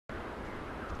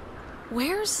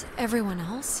Where's everyone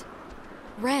else?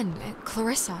 Ren and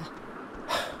Clarissa.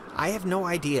 I have no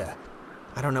idea.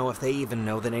 I don't know if they even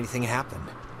know that anything happened.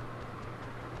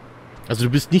 Also du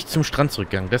bist nicht zum Strand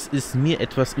zurückgegangen. Das ist mir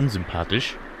etwas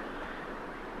unsympathisch.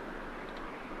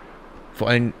 Vor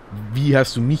allem, wie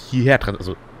hast du mich hierher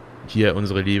transportiert? Also, hier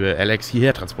unsere liebe Alex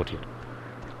hierher transportiert.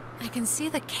 I can see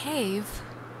the cave,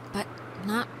 but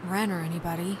not Ren or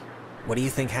anybody. What do you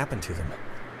think happened to them?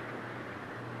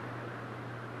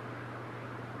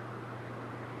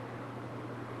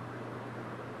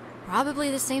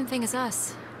 Probably the same thing as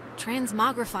us.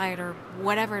 Transmogrified or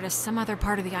whatever to some other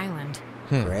part of the island.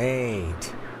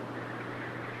 Great.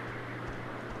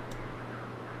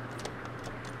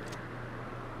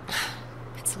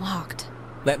 It's locked.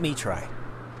 Let me try.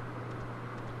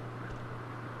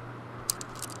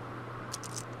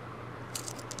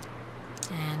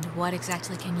 And what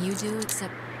exactly can you do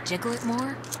except jiggle it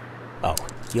more? Oh,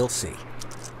 you'll see.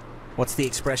 What's the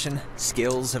expression?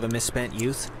 Skills of a misspent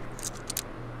youth?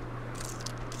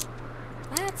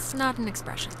 That's not an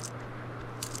expression.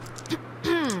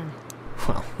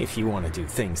 Well, if you want to do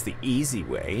things the easy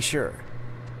way, sure.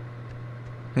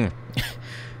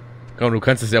 Komm, du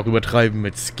kannst es ja auch übertreiben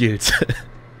mit Skills.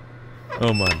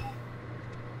 Oh Mann.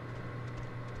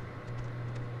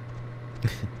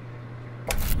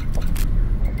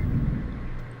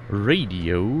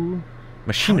 Radio,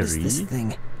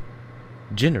 Machinery,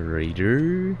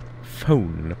 Generator,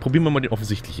 Phone. Probieren wir mal den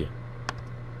offensichtliche.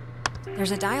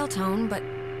 There's a dial tone, but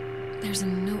there's a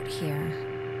note here.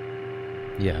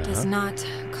 Ja. Does not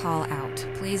call out.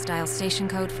 Please dial station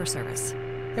code for service.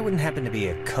 There wouldn't happen to be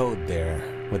a code there,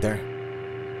 would there?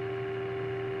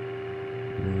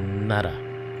 Nada.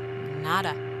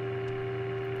 Nada.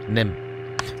 Nem.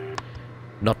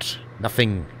 Not.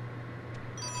 Nothing.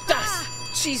 Das!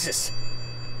 Jesus!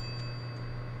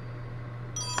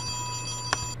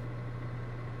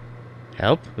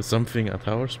 Help? Is something a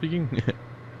tower speaking?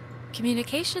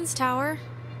 Communications tower.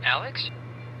 Alex?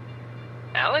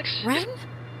 Alex? Ren?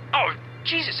 Oh,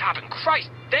 Jesus hopping Christ!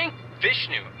 Thank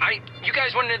Vishnu. You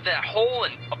guys went into that hole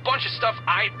and a bunch of stuff.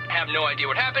 I have no idea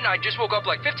what happened. I just woke up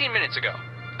like 15 minutes ago.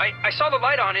 I saw the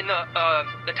light on in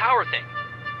the tower thing.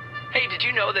 Hey, did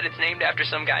you know that it's named after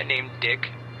some guy named Dick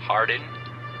Harden?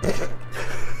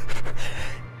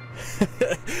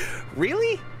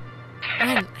 Really?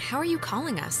 Ren, how are you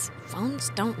calling us? Phones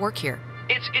don't work here.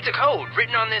 It's a code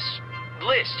written on this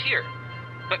list here.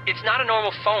 But it's not a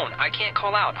normal phone. I can't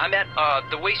call out. I'm at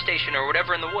the way station or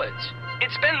whatever in the woods.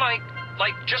 It's been like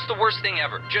just the worst thing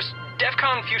ever. Just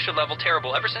DEFCON fuchsia level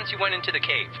terrible ever since you went into the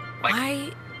cave.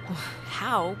 Like,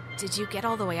 How did you get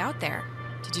all the way out there?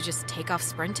 Did you just take off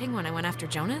sprinting when I went after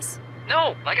Jonas?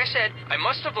 no, like I said, I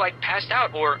must have passed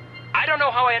out or I don't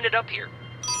know how I ended up here.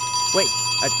 Wait,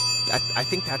 I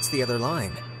think that's the other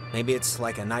line. Maybe it's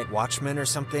like a night watchman or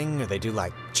something, or they do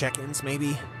like check-ins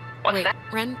maybe? What's Wait, that?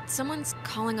 Ren, someone's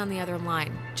calling on the other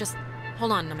line. Just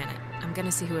hold on a minute. I'm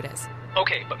gonna see who it is.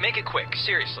 Okay, but make it quick,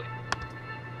 seriously.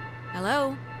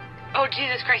 Hello? Oh,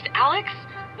 Jesus Christ, Alex?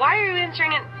 Why are you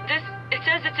answering it? It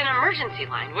says it's an emergency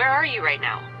line. Where are you right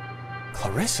now?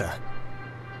 Clarissa?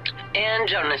 And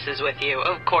Jonas is with you.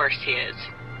 Of course he is.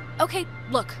 Okay,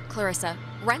 look, Clarissa.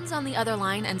 Ren's on the other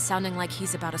line and sounding like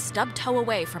he's about a stub toe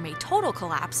away from a total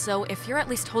collapse, so if you're at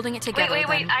least holding it together, Wait.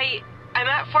 then... I'm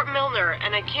at Fort Milner,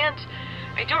 and I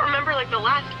don't remember, like, the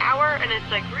last hour, and it's,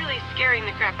 like, really scaring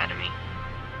the crap out of me.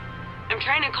 I'm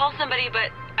trying to call somebody, but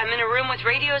I'm in a room with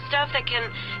radio stuff it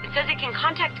says it can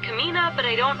contact Kamina, but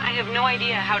I have no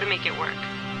idea how to make it work.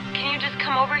 Can you just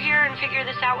come over here and figure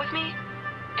this out with me?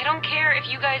 I don't care if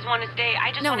you guys want to stay,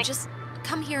 I just want to... No, just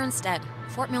come here instead.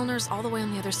 Fort Milner's all the way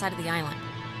on the other side of the island.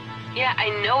 Yeah, I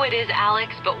know it is,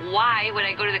 Alex, but why would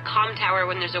I go to the comm tower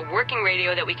when there's a working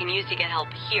radio that we can use to get help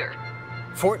here?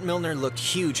 Fort Milner looked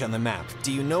huge on the map.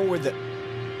 Do you know where the...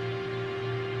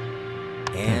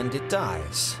 And it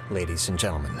dies, ladies and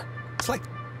gentlemen. It's like...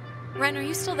 Ren, are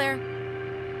you still there?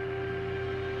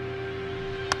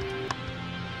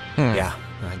 Yeah,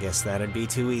 I guess that'd be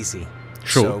too easy.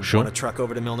 Sure. Want to truck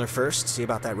over to Milner first, see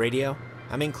about that radio?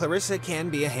 I mean, Clarissa can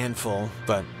be a handful,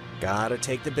 but gotta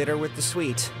take the bitter with the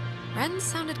sweet. Ren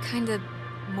sounded kinda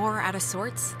more out of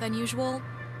sorts than usual.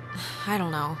 I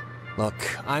don't know. Look,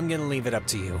 I'm gonna leave it up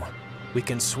to you. We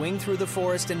can swing through the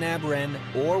forest and nab Ren,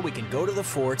 or we can go to the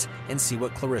fort and see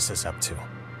what Clarissa's up to.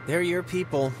 They're your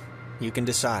people. You can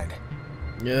decide.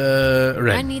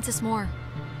 Ren needs us more.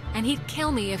 And he'd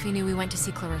kill me if he knew we went to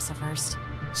see Clarissa first.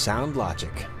 Sound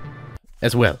logic.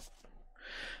 As well.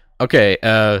 Okay,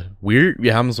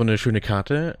 wir haben so eine schöne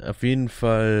Karte. Auf jeden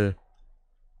Fall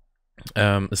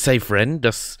Safe Ren.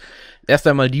 Das erst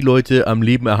einmal die Leute am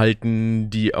Leben erhalten,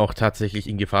 die auch tatsächlich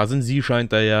in Gefahr sind. Sie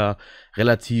scheint da ja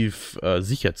relativ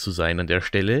sicher zu sein an der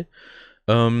Stelle.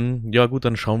 Ja gut,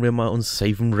 dann schauen wir mal uns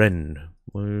saven rennen.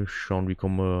 Mal schauen, wie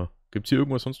kommen wir... Gibt es hier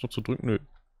irgendwas sonst noch zu drücken?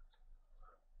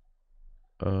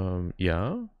 Nö.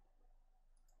 Ja.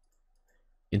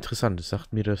 Interessant, das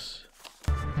sagt mir das...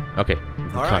 Okay,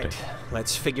 Karte. Alright,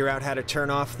 let's figure out how to turn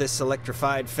off this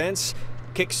electrified fence,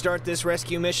 kickstart this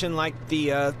rescue mission like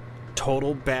the,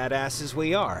 total badasses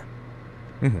we are.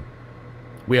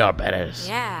 We are badass.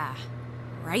 Yeah,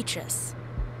 righteous.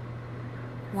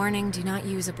 Warning, do not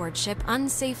use aboard ship.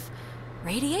 Unsafe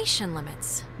radiation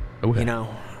limits. Oh, You know,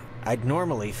 I'd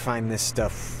normally find this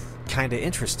stuff kinda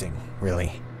interesting,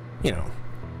 really. You know,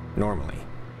 normally.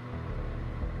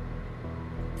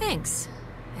 Thanks,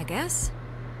 I guess.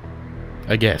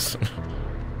 I guess.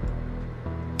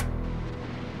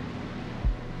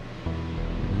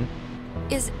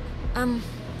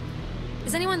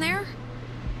 Is anyone there?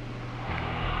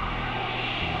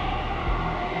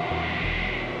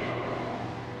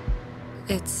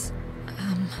 It's,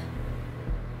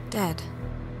 dead.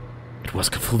 It was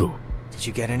Cthulhu. Did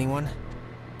you get anyone?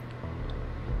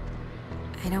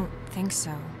 I don't think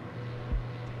so.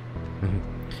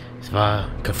 Es war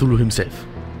Cthulhu himself.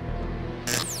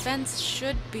 Fence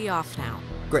should be off now.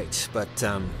 Great, but,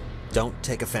 don't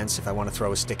take offense if I want to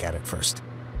throw a stick at it first.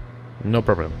 No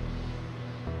problem.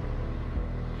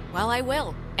 Well, I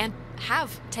will, and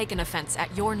have taken offense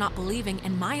at your not believing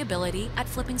in my ability at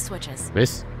flipping switches.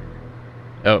 Was?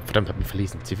 Oh, verdammt, hab mich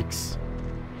verlesen. Civics.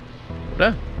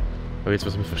 Oder? Habe jetzt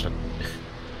was missverstanden.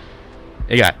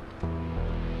 Egal.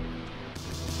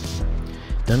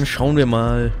 Dann schauen wir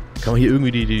mal. Kann man hier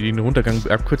irgendwie den Runtergang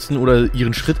abkürzen oder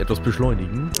ihren Schritt etwas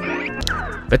beschleunigen?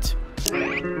 Bett.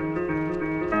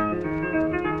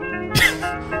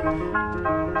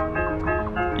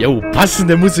 Jo,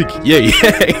 passende Musik. Yay.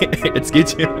 Jetzt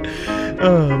geht's hier.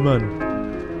 Oh, Mann.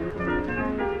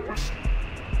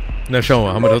 Na, schauen wir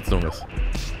mal. Haben wir da noch was?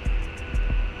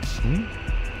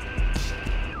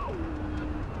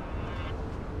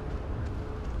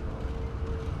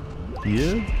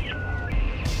 Hier.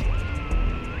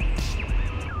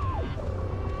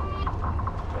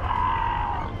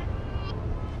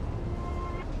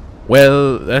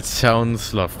 Well, that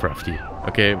sounds Lovecrafty.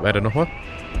 Okay, weiter nochmal.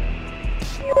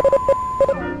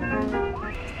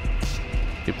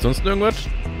 Gibt's sonst irgendwas?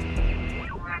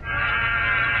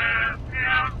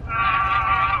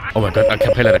 Oh mein Gott, A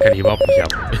Cappella, da kann ich überhaupt nicht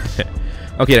haben.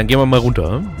 Okay, dann gehen wir mal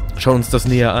runter. Schauen uns das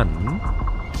näher an.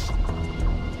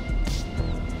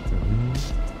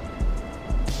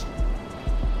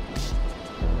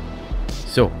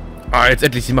 So. Ah, jetzt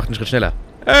endlich, sie macht einen Schritt schneller.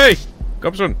 Hey,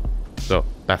 komm schon. So,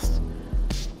 passt.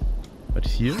 Was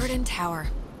ist hier? Hardin Tower.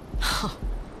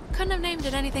 Couldn't have named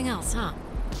it anything else, huh?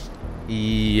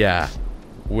 Ja.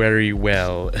 Very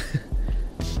well.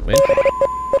 Moment.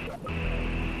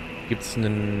 Gibt's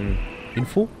einen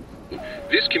Info?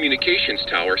 This communications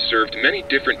tower served many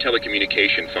different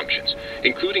telecommunication functions,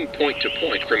 including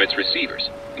point-to-point from its receivers,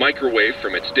 microwave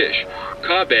from its dish,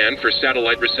 Ka-band for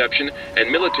satellite reception,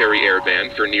 and military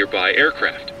airband for nearby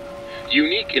aircraft.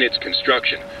 Unique in its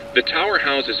construction, the tower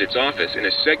houses its office in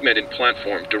a segmented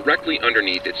platform directly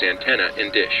underneath its antenna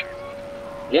and dish.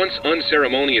 Once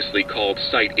unceremoniously called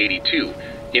Site 82,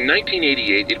 in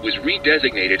 1988 it was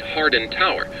redesignated Hardin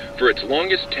Tower for its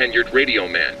longest tenured radio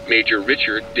man, Major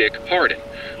Richard Dick Hardin,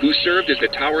 who served as the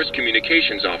tower's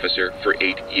communications officer for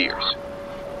 8 years.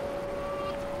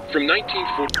 From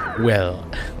 1940... Well,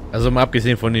 also mal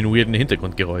abgesehen von den weirden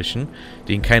Hintergrundgeräuschen,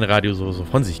 den kein Radio so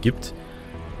von sich gibt,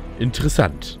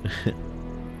 interessant.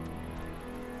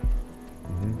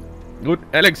 Gut,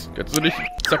 Alex, kannst du nicht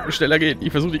zack schneller gehen?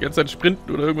 Ich versuche die ganze Zeit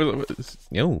sprinten oder irgendwas.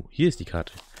 Jo, hier ist die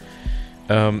Karte.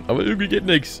 Aber irgendwie geht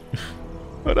nichts.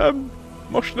 Verdammt,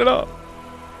 mach schneller.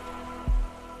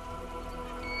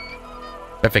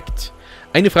 Perfekt.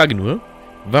 Eine Frage nur.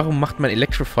 Warum macht man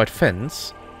Electrified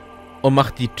Fence und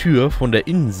macht die Tür von der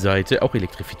Innenseite auch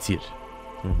elektrifiziert?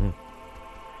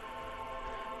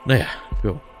 Naja,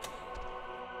 jo.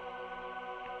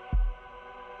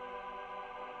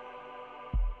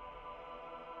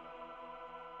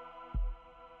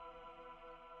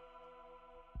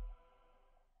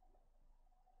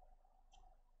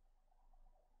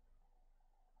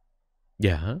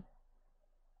 Ja.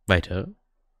 Weiter.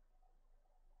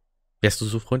 Wärst du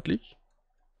so freundlich?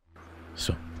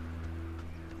 So.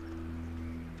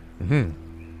 How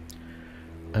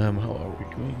are we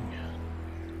doing?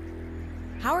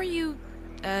 How are you,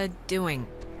 doing?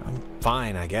 I'm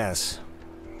fine, I guess.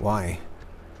 Why?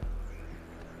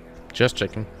 Just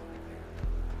checking.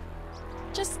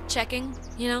 Just checking,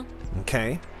 you know?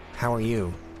 Okay. How are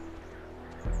you?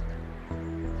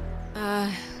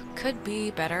 Could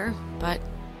be better, but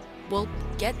we'll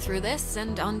get through this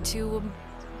and on to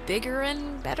bigger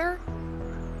and better.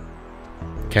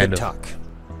 Kind Good of. talk.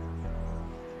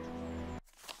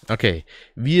 Okay,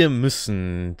 wir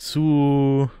müssen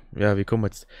zu... Ja, wie kommen wir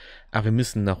jetzt... Ah, wir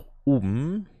müssen nach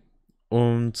oben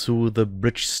und zu The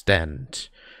Bridge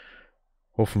Stand.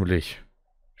 Hoffentlich.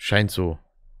 Scheint so.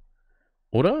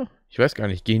 Oder? Ich weiß gar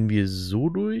nicht. Gehen wir so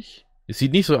durch? Es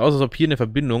sieht nicht so aus, als ob hier eine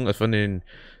Verbindung, also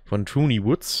von Trooney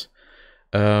Woods,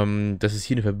 dass es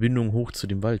hier eine Verbindung hoch zu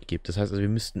dem Wald gibt. Das heißt, also wir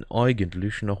müssten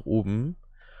eigentlich nach oben.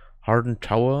 Harden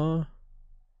Tower.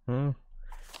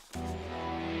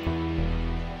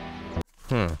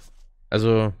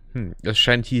 Also, das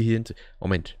scheint hier hinter...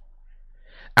 Moment.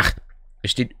 Ach,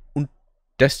 es steht... Und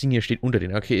das Ding hier steht unter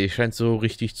den... Okay, es scheint so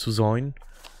richtig zu sein.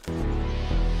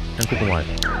 Dann gucken wir mal.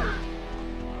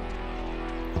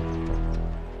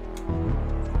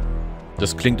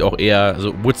 Das klingt auch eher...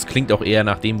 Also, Woods klingt auch eher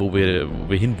nach dem, wo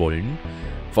wir hinwollen.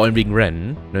 Vor allem wegen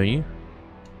Ren, ne?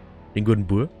 Den guten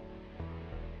Bur.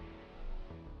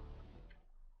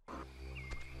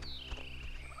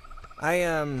 I,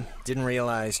 didn't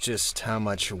realize just how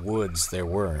much woods there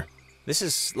were. This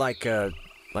is like a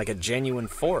genuine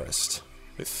forest.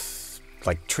 With,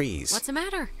 like, trees. What's the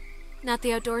matter? Not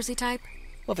the outdoorsy type?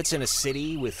 Well, if it's in a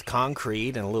city with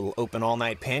concrete and a little open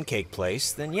all-night pancake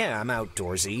place, then yeah, I'm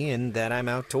outdoorsy and that I'm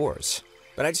outdoors.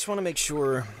 But I just want to make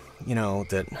sure, you know,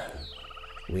 that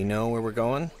we know where we're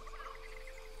going.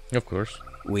 Of course.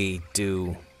 We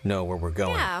do know where we're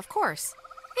going. Yeah, of course.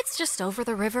 It's just over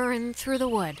the river and through the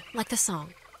wood, like the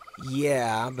song.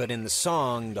 Yeah, but in the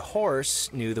song, the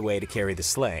horse knew the way to carry the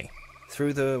sleigh.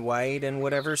 Through the white and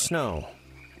whatever snow,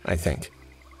 I think.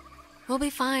 We'll be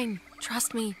fine.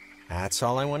 Trust me. That's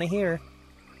all I want to hear.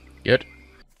 Gut.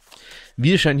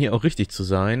 Wir scheinen hier auch richtig zu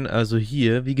sein. Also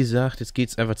hier, wie gesagt, jetzt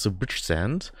geht's einfach zu Bridge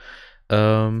Sand.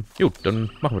 Gut,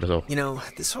 dann machen wir das auch. You know,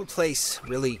 this whole place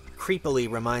really creepily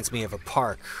reminds me of a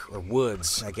park or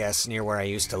woods, I guess, near where I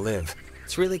used to live.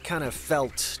 It's really kind of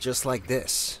felt just like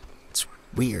this. It's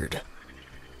weird.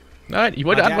 Nein, ich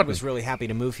wollte My dad antworten. was really happy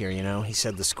to move here, you know. He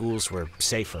said the schools were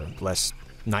safer, less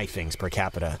knifings per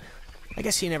capita. I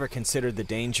guess he never considered the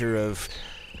danger of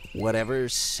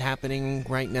whatever's happening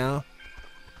right now.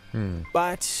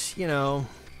 But, you know,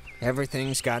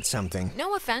 everything's got something.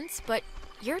 No offense, but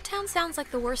your town sounds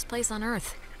like the worst place on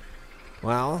earth.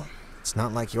 Well, it's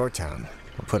not like your town.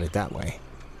 We'll put it that way.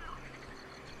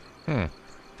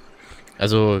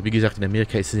 Also, wie gesagt, in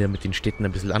Amerika ist es ja mit den Städten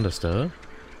ein bisschen anders da.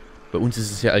 Bei uns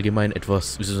ist es ja allgemein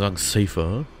etwas, wie soll ich sagen,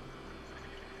 safer.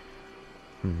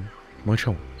 Mal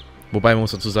schauen. Wobei man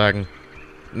muss dazu sagen,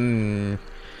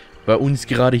 bei uns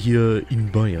gerade hier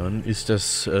in Bayern ist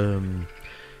das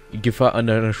Gefahr an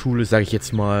einer Schule, sage ich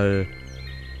jetzt mal,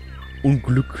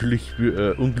 unglücklich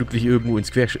irgendwo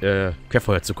ins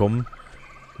Querfeuer zu kommen,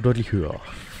 deutlich höher.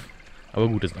 Aber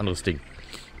gut, das ist ein anderes Ding.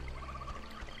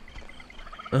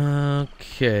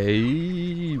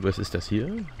 Okay, was ist das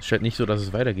hier? Es scheint nicht so, dass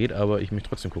es weitergeht, aber ich möchte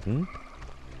trotzdem gucken.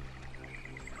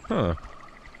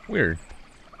 Weird.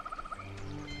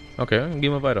 Okay, dann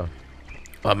gehen wir weiter.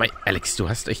 Oh mein, Alex, du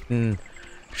hast echt einen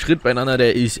Schritt beieinander,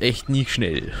 der ist echt nicht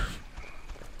schnell.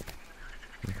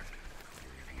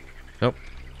 Ja.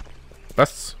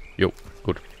 Was? Jo,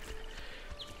 gut.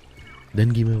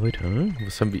 Dann gehen wir weiter.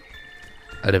 Was haben wir?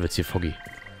 Alter, wird's hier foggy.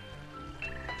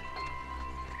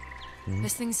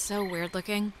 This thing's so weird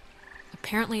looking.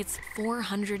 Apparently it's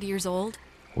 400 years old.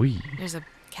 Ui. There's a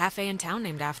cafe in town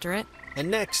named after it. And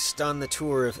next on the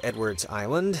tour of Edwards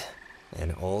Island,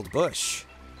 an old bush.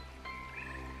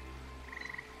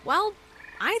 Well,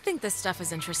 I think this stuff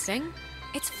is interesting.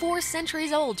 It's 4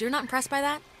 centuries old. You're not impressed by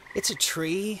that? It's a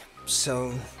tree,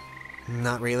 so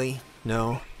not really,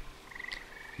 no.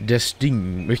 Das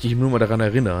Ding, möchte ich nur mal daran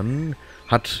erinnern,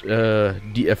 hat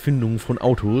die Erfindung von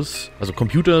Autos, also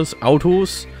Computers,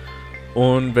 Autos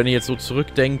und wenn ich jetzt so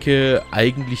zurückdenke,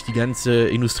 eigentlich die ganze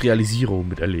Industrialisierung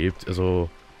miterlebt,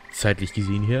 also zeitlich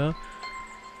gesehen her.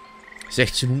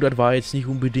 1600 war jetzt nicht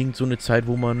unbedingt so eine Zeit,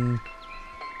 wo man,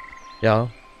 ja,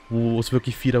 wo es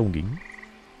wirklich viel darum ging.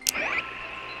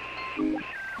 Mal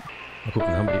gucken,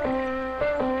 haben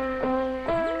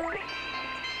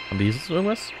wir jetzt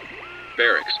irgendwas?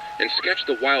 Barracks and sketched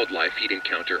the wildlife he'd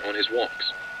encounter on his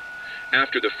walks.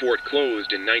 After the fort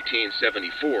closed in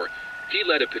 1974, he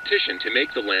led a petition to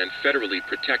make the land federally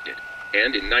protected,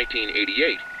 and in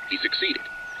 1988, he succeeded.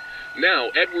 Now,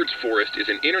 Edwards Forest is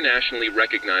an internationally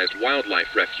recognized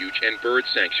wildlife refuge and bird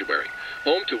sanctuary,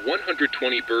 home to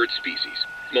 120 bird species,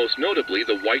 most notably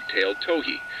the white-tailed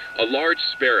towhee, a large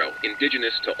sparrow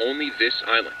indigenous to only this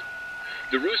island.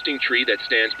 The roosting tree that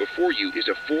stands before you is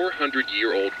a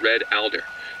 400-year-old red alder,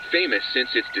 famous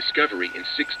since its discovery in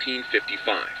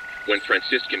 1655, when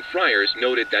Franciscan friars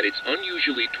noted that its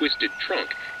unusually twisted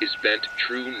trunk is bent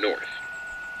true north.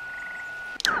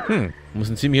 Muss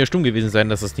ein ziemlicher Stumm gewesen sein,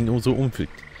 dass das Ding so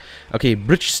umfliegt. Okay,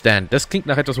 Bridge Stand. Das klingt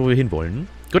nach etwas, wo wir hinwollen.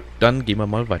 Gut, dann gehen wir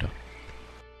mal weiter.